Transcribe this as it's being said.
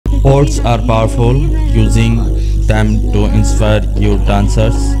Words are powerful. Using them to inspire your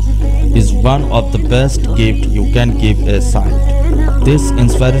dancers is one of the best gifts you can give a child. These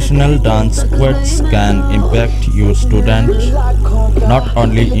inspirational dance quotes can impact your student not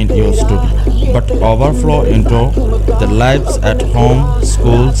only in your study but overflow into their lives at home,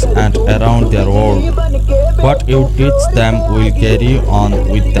 schools, and around their world. What you teach them will carry on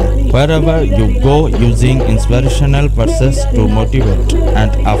with them. Wherever you go, using inspirational verses to motivate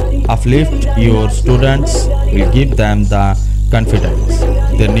and uplift your students will give them the confidence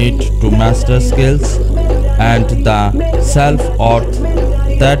they need to master skills and the self-worth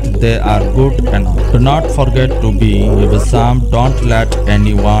that they are good enough. Do not forget to be Sam. Don't let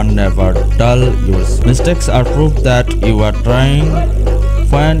anyone never dull your mistakes are proof that you are trying.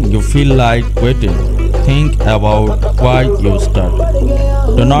 When you feel like quitting, think about why you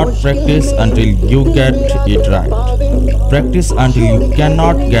started. Do not practice until you get it right. Practice until you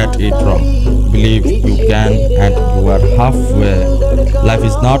cannot get it wrong. Believe you can and you are halfway. Life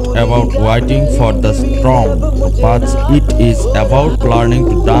is not about waiting for the storm to pass. It is about learning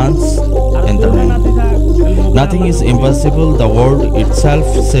to dance in the rain. Nothing is impossible. The world itself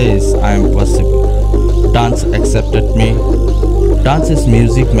says I am possible. Dance accepted me. Dance is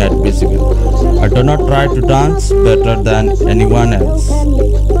music made visible. I do not try to dance better than anyone else.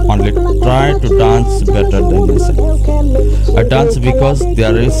 Only try to dance better than yourself. I dance because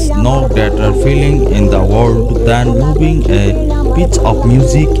there is no greater feeling in the world than moving a pitch of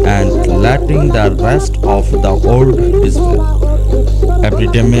music and letting the rest of the world display. Every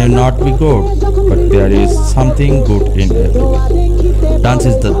day may not be good, but there is something good in every day. Dance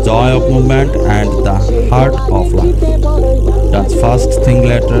is the joy of movement and the heart of life. Dance first, think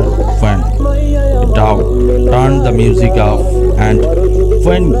later, when it out, turn the music off, and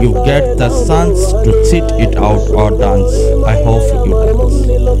when you get the chance to sit it out or dance, I hope you dance.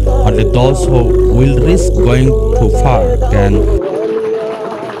 Only those who will risk going too far can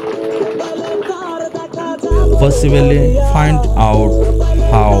possibly find out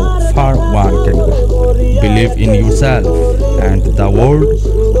how far one can go. Believe in yourself and the world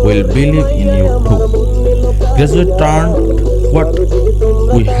will believe in you too. Gradually turn what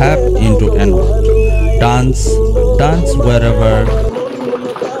we have into an art. Dance wherever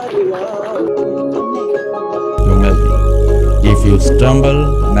you may be. If you stumble,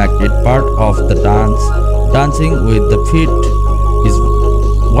 make it part of the dance. Dancing with the feet is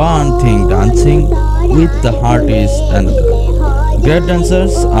one thing, dancing with the heart is another. Great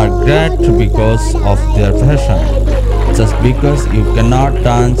dancers are great because of their passion. Just because you cannot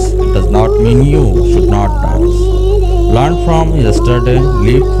dance does not mean you should not dance. Learn from yesterday,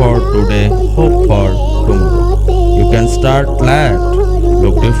 live for today, hope for tomorrow. You can start late,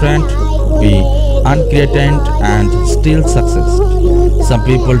 look different, be uncreative and still success. Some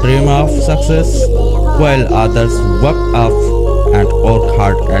people dream of success while others work up and work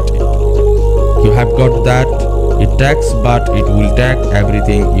hard at it. You have got that. It takes, but it will take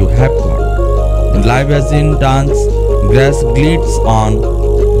everything you have got. In life as in dance, grass glides on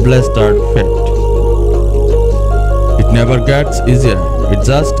blistered feet. It never gets easier, it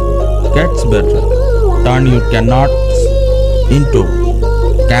just gets better. Turn your cannot into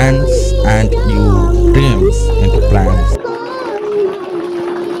cans and your dreams into plans.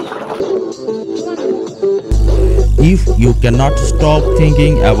 If you cannot stop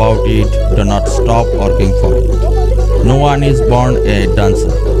thinking about it, do not stop working for it. No one is born a dancer.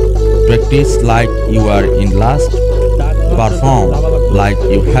 Practice like you are in last. Perform like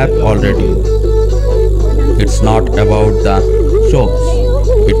you have already. It's not about the shows.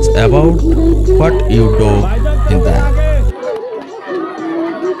 It's about what you do in them.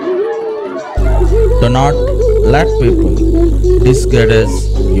 Do not let people discourage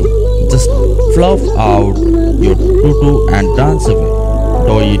you. Just fluff out your tutu and dance away.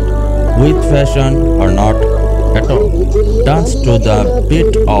 Do it with fashion or not at all. Dance to the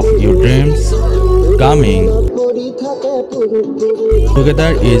beat of your dreams. Coming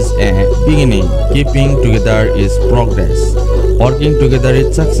together is a beginning. Keeping together is progress. Working together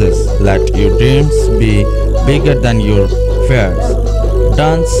is success. Let your dreams be bigger than your fears.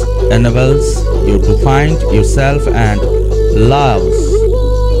 Dance enables you to find yourself and lose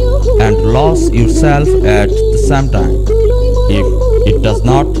yourself at the same time. If it does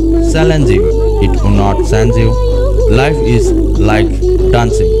not challenge you, it will not change you. Life is like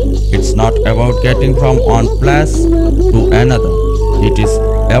dancing. It's not about getting from one place to another. It is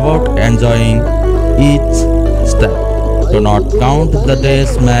about enjoying each step. Do not count the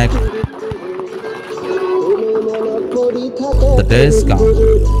days, make the days count.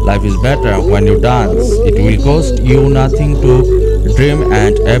 Life is better when you dance. It will cost you nothing to dream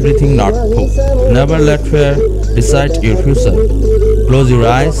and everything not hope. Never let fear decide your future. Close your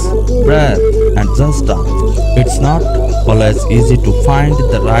eyes, breathe, and just dance. It's not always easy to find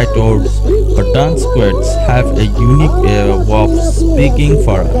the right words, but dance quotes have a unique way of speaking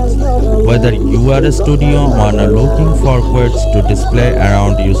for us. Whether you are a studio owner looking for quotes to display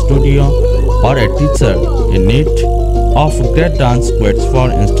around your studio, or a teacher in need of great dance quotes for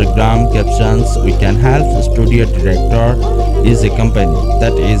Instagram captions, we can help. Studio Director is a company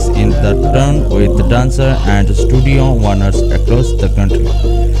that is in the turn with dancer and studio owners across the country.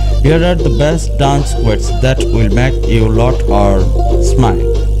 Here are the best dance quotes that will make you laugh or smile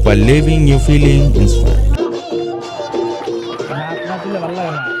while leaving you feeling inspired.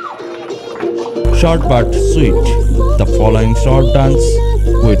 Short but sweet. The following short dance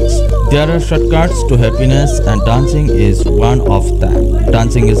quotes. There are shortcuts to happiness and dancing is one of them.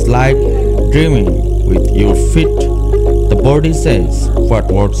 Dancing is like dreaming with your feet. The body says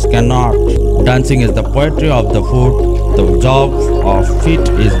what words cannot. Dancing is the poetry of the foot. The job of feet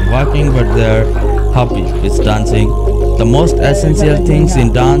is walking, but their hobby is dancing. The most essential things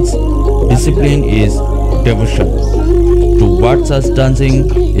in dance discipline is devotion. To watch us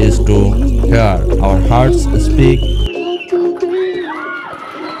dancing is to hear our hearts speak.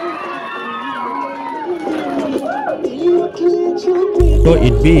 Do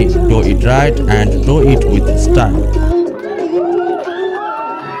it big, do it right, and do it with style.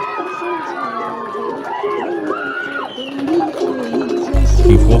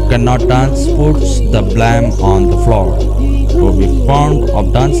 If who cannot dance puts the blame on the floor. To be fond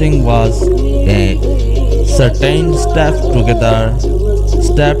of dancing was a certain step together,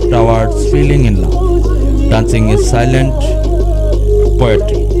 step towards feeling in love. Dancing is silent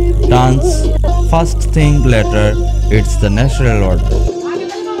poetry. Dance first thing later, it's the natural order.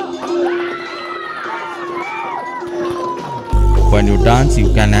 When you dance,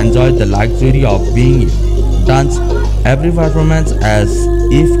 you can enjoy the luxury of being you. Dance every performance as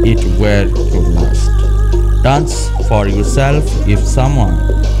if it were your last. Dance for yourself if someone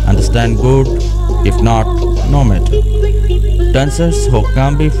understand good, if not, no matter. Dancers who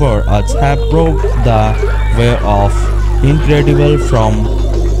come before us have proved the way of incredible form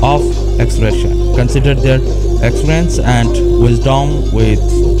of expression. Consider their experience and wisdom with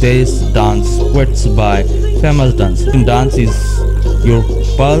these dance quotes by famous dancers. Dance is your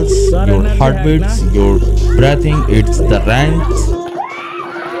pulse, your heartbeats, your breathing. It's the range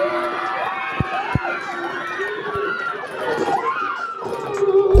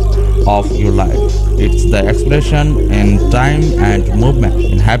of your life. It's the expression in time and movement,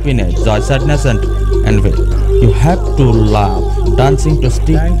 in happiness, joy, sadness, and envy. You have to laugh, dancing to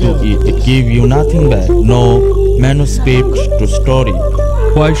stick to it. It gives you nothing back, no manuscript to story.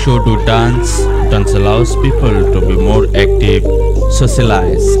 Why should we dance? Dance allows people to be more active,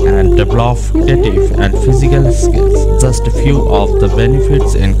 socialize, and develop creative and physical skills. Just a few of the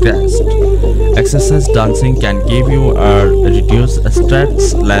benefits increased. Exercise dancing can give you a reduced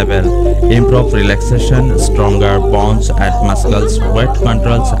stress level, improve relaxation, stronger bones and muscles, weight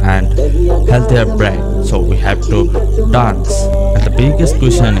controls, and healthier brain. So we have to dance. And the biggest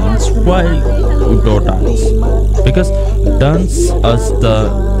question is why we do dance? Because dance is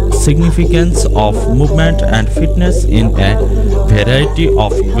the significance of movement and fitness in a variety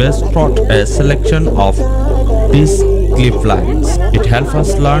of ways through a selection of these clip lines. It helps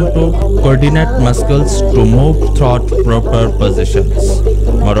us learn to coordinate muscles to move through proper positions.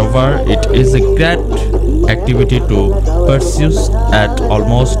 Moreover, it is a great activity to pursue at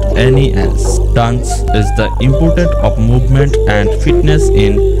almost any age. Dance is the importance of movement and fitness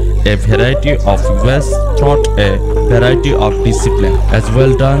in a variety of ways through a variety of discipline. As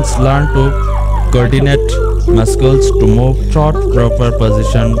well, dance learn to coordinate muscles to move through proper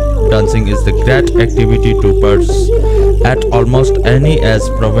position. Dancing is the great activity to pursue at almost any age,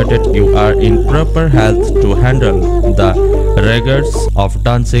 provided you are in proper health to handle the rigors of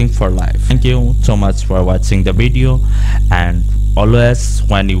dancing for life. Thank you so much for watching the video, and always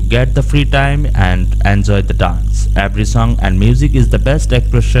when you get the free time and enjoy the dance. Every song and music is the best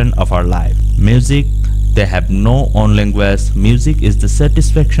expression of our life. Music, they have no own language. Music is the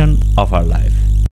satisfaction of our life.